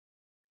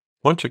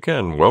Once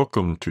again,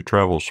 welcome to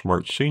Travel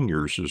Smart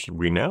Seniors as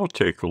we now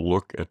take a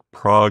look at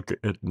Prague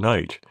at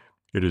night.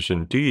 It is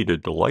indeed a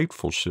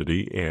delightful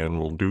city, and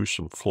we'll do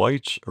some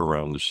flights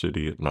around the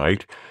city at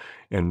night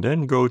and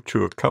then go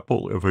to a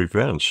couple of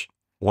events,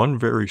 one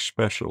very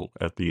special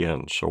at the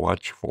end, so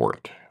watch for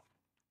it.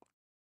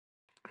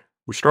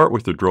 We start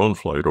with a drone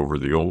flight over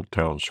the Old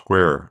Town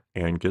Square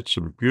and get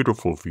some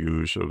beautiful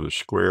views of the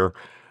square.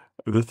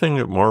 The thing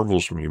that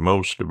marvels me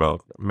most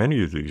about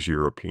many of these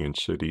European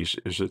cities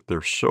is that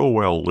they're so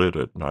well lit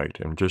at night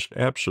and just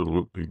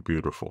absolutely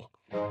beautiful.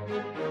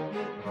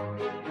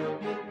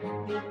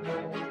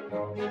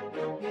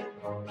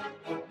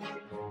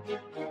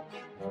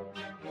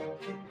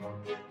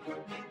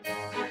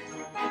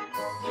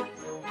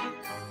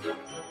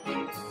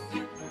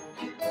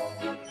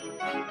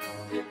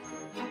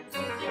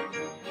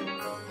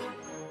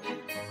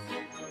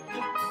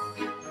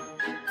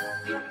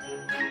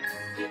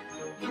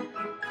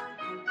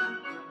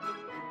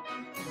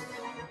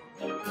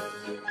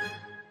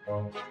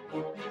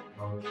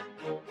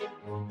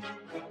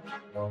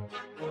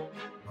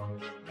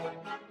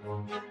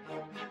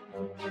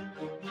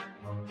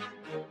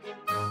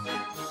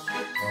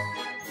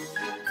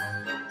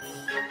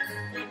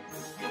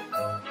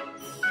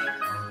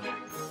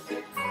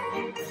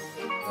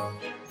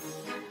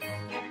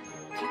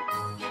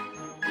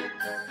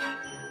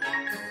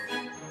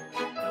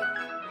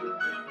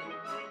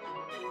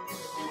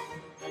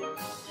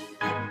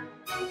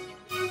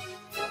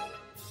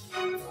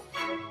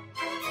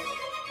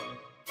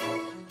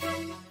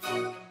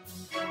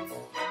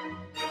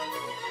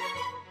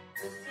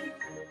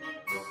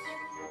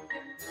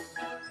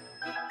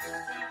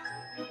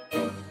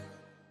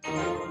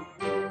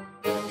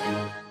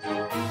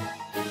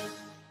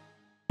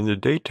 In the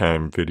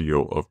daytime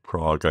video of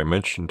Prague, I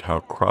mentioned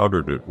how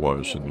crowded it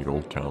was in the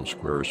Old Town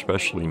Square,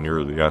 especially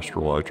near the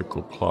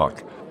astrological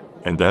clock,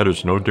 and that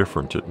is no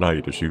different at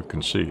night, as you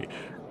can see.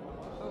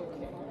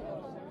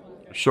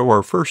 So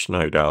our first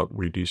night out,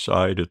 we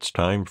decide it's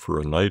time for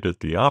a night at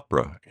the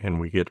opera, and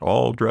we get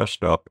all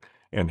dressed up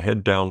and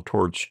head down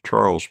towards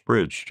Charles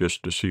Bridge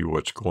just to see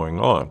what's going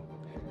on.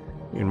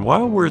 And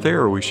while we're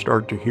there, we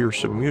start to hear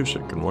some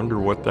music and wonder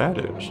what that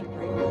is.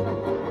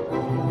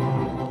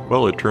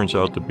 Well, it turns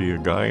out to be a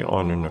guy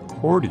on an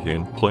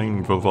accordion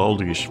playing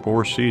Vivaldi's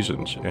Four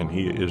Seasons, and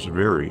he is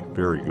very,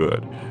 very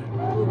good.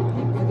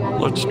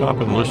 Let's stop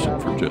and listen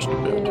for just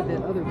a bit.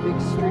 That other big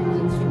string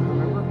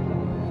instrument,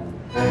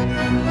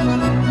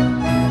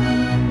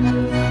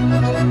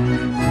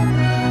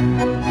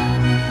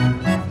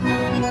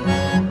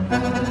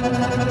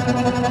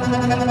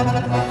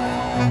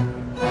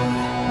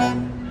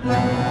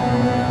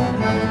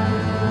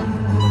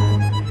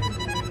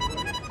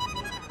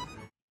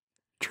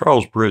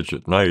 Charles Bridge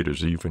at night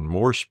is even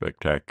more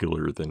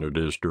spectacular than it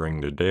is during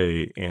the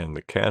day, and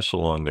the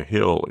castle on the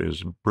hill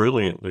is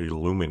brilliantly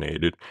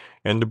illuminated,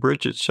 and the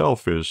bridge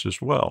itself is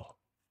as well.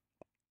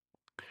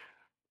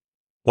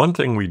 One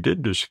thing we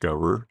did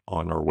discover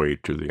on our way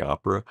to the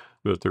opera,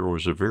 that there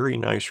was a very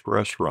nice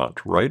restaurant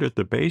right at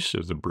the base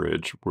of the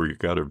bridge where you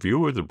got a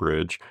view of the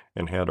bridge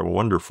and had a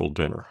wonderful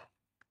dinner.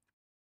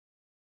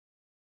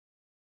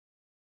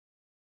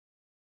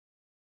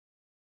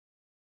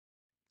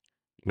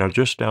 Now,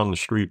 just down the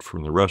street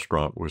from the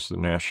restaurant was the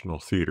National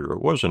Theater. It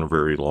wasn't a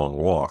very long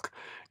walk,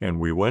 and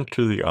we went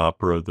to the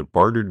opera The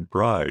Bartered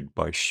Bride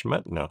by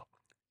Smetna.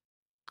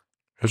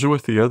 As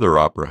with the other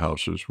opera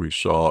houses we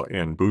saw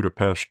in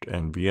Budapest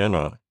and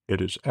Vienna,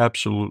 it is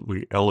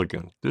absolutely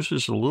elegant. This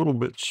is a little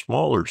bit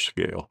smaller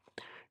scale,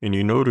 and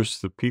you notice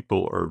the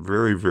people are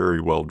very,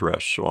 very well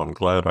dressed, so I'm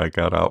glad I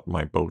got out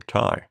my bow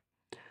tie.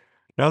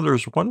 Now,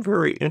 there's one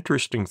very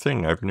interesting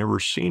thing I've never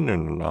seen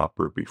in an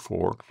opera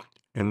before,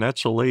 and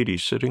that's a lady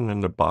sitting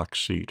in the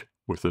box seat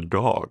with a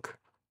dog.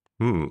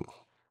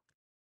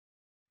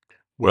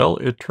 Well,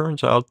 it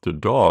turns out the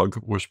dog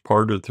was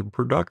part of the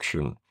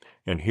production,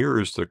 and here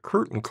is the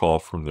curtain call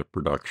from the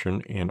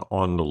production, and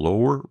on the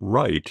lower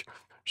right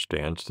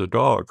stands the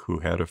dog who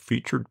had a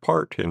featured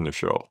part in the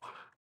show.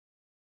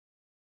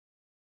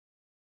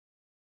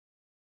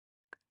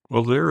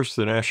 Well, there's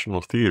the National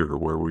Theater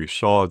where we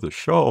saw the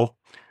show,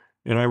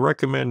 and I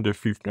recommend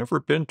if you've never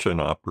been to an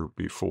opera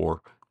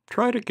before,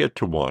 try to get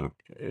to one,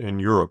 in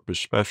Europe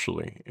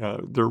especially.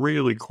 They're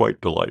really quite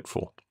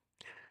delightful.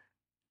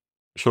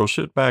 So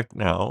sit back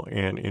now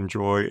and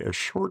enjoy a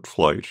short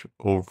flight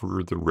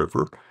over the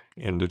river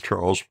and the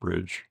Charles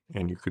Bridge,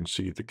 and you can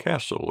see the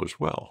castle as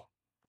well.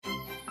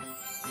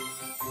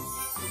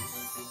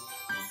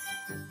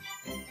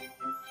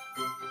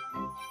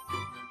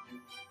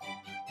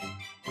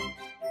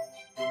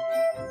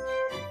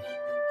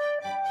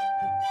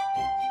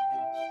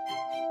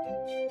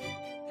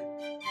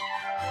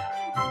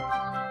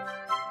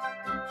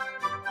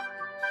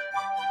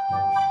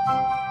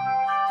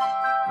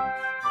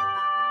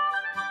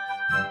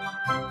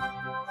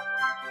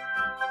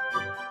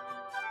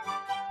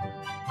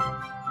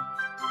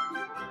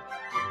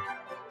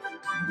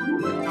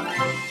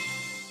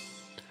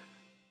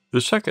 The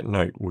second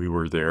night we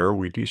were there,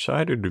 we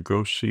decided to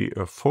go see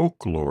a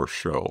folklore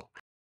show.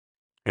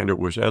 and it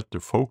was at the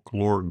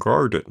Folklore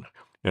Garden,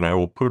 and I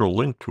will put a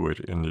link to it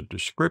in the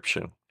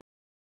description.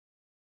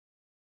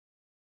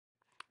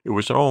 It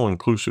was an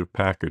all-inclusive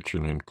package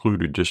and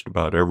included just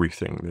about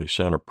everything. They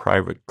sent a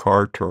private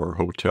car to our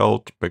hotel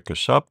to pick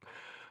us up,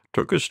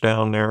 took us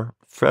down there,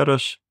 fed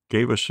us,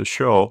 gave us a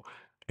show,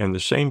 and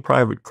the same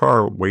private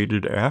car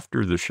waited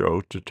after the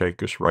show to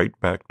take us right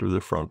back to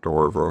the front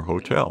door of our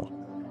hotel.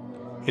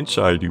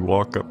 Inside, you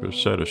walk up a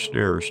set of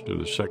stairs to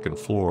the second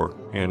floor,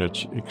 and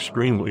it's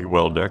extremely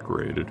well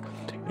decorated.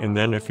 And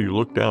then if you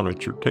look down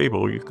at your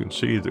table, you can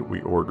see that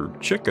we ordered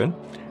chicken,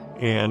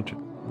 and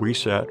we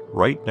sat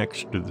right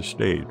next to the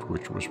stage,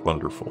 which was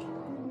wonderful.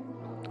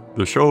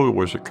 The show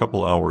was a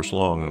couple hours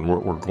long, and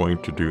what we're going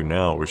to do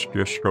now is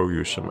just show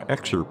you some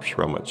excerpts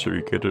from it so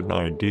you get an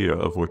idea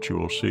of what you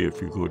will see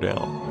if you go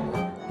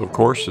down. Of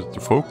course, at the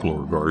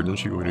Folklore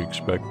Gardens, you would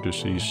expect to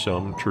see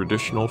some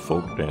traditional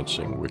folk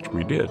dancing, which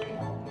we did.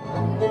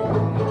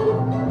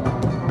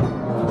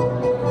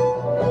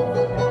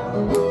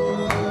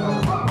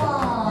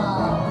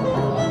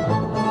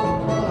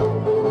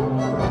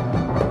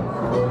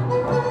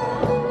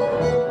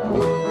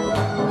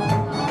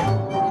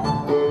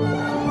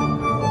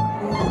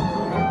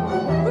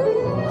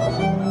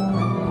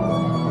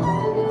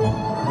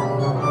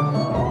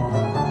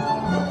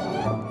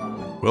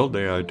 Well,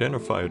 they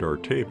identified our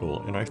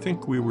table, and I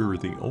think we were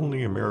the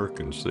only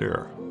Americans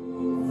there.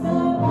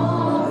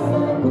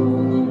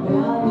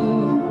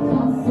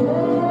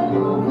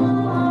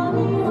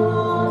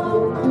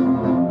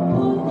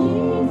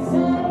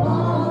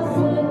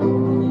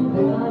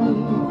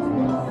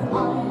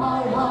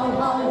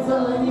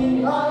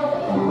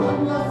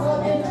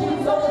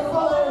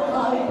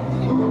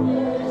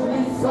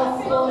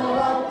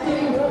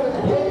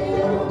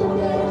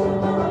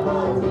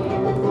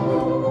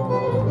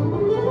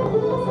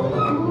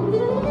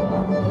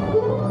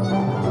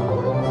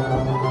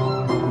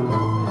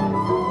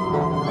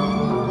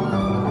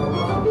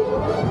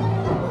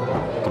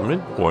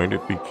 Midpoint,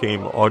 it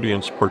became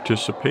audience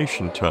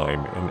participation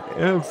time, and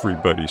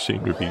everybody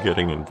seemed to be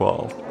getting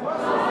involved.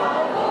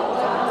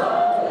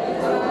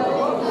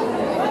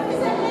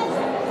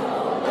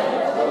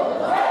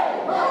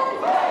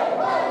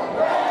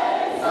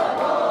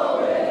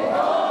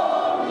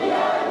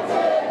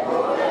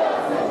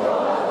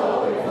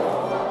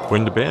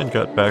 When the band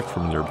got back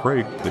from their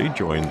break, they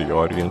joined the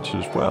audience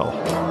as well.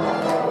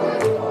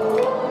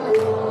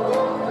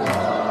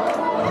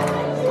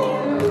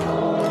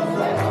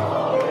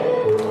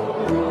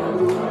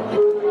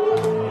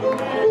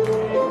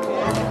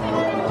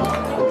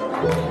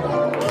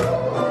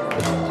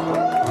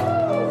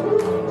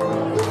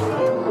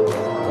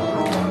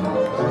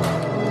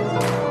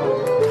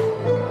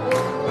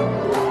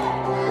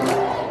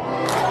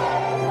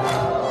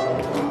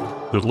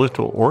 The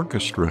little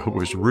orchestra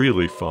was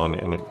really fun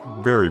and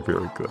very,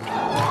 very good.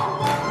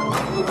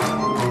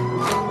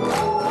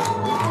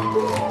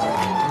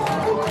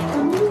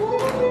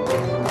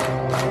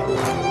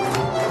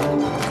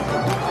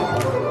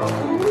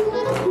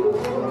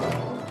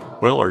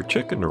 Well, our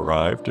chicken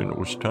arrived and it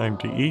was time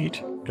to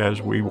eat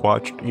as we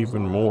watched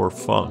even more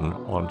fun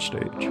on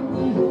stage.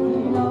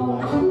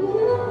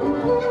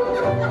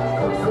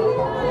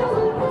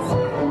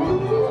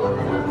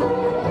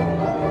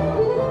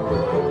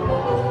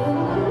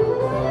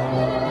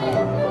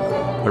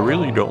 I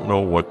really don't know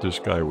what this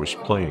guy was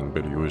playing,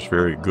 but he was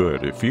very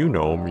good. If you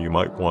know him, you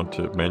might want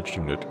to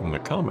mention it in the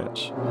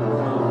comments.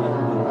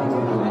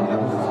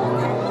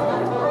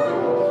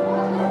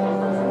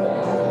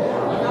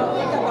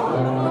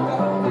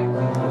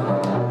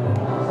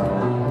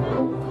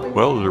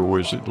 Well, there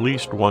was at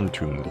least one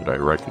tune that I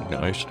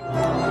recognized.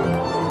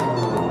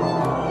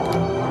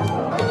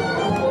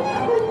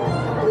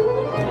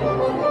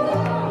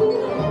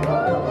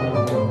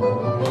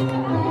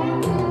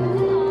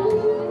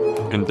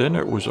 And then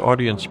it was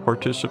audience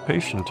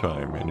participation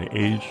time, and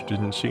age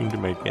didn't seem to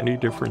make any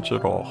difference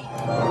at all.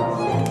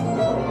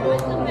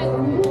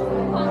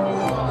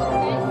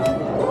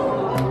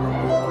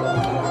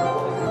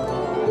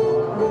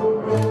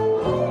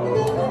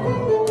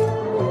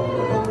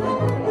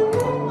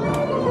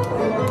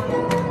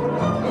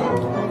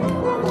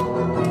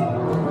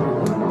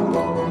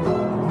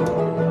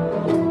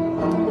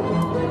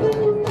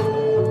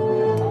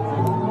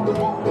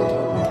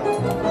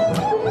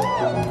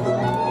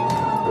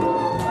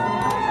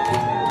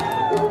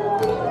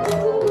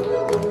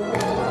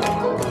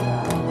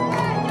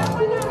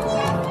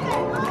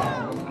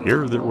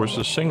 Here there was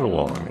a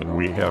sing-along, and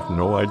we have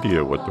no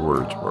idea what the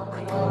words were.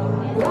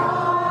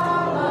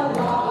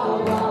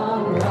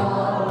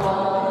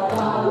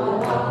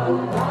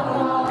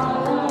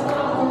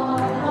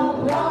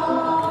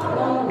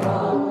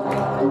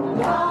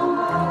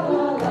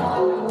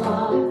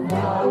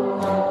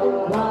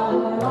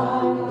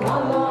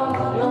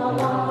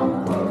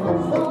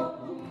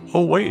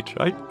 Oh wait,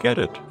 I get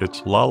it.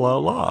 It's La La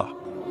La.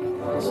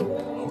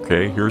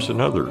 Okay, here's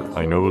another.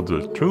 I know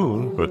the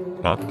tune,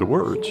 but not the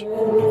words.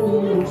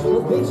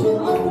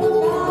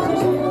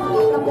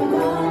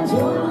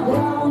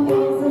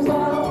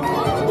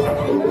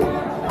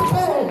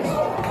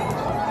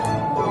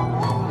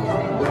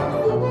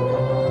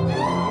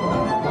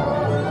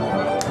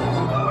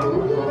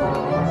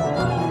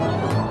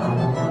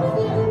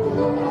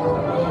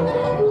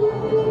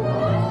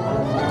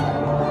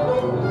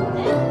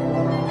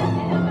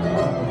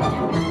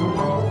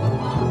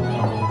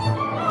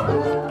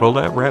 Well,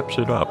 that wraps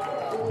it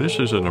up. This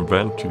is an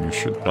event you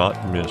should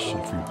not miss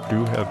if you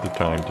do have the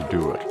time to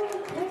do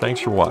it.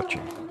 Thanks for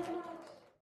watching.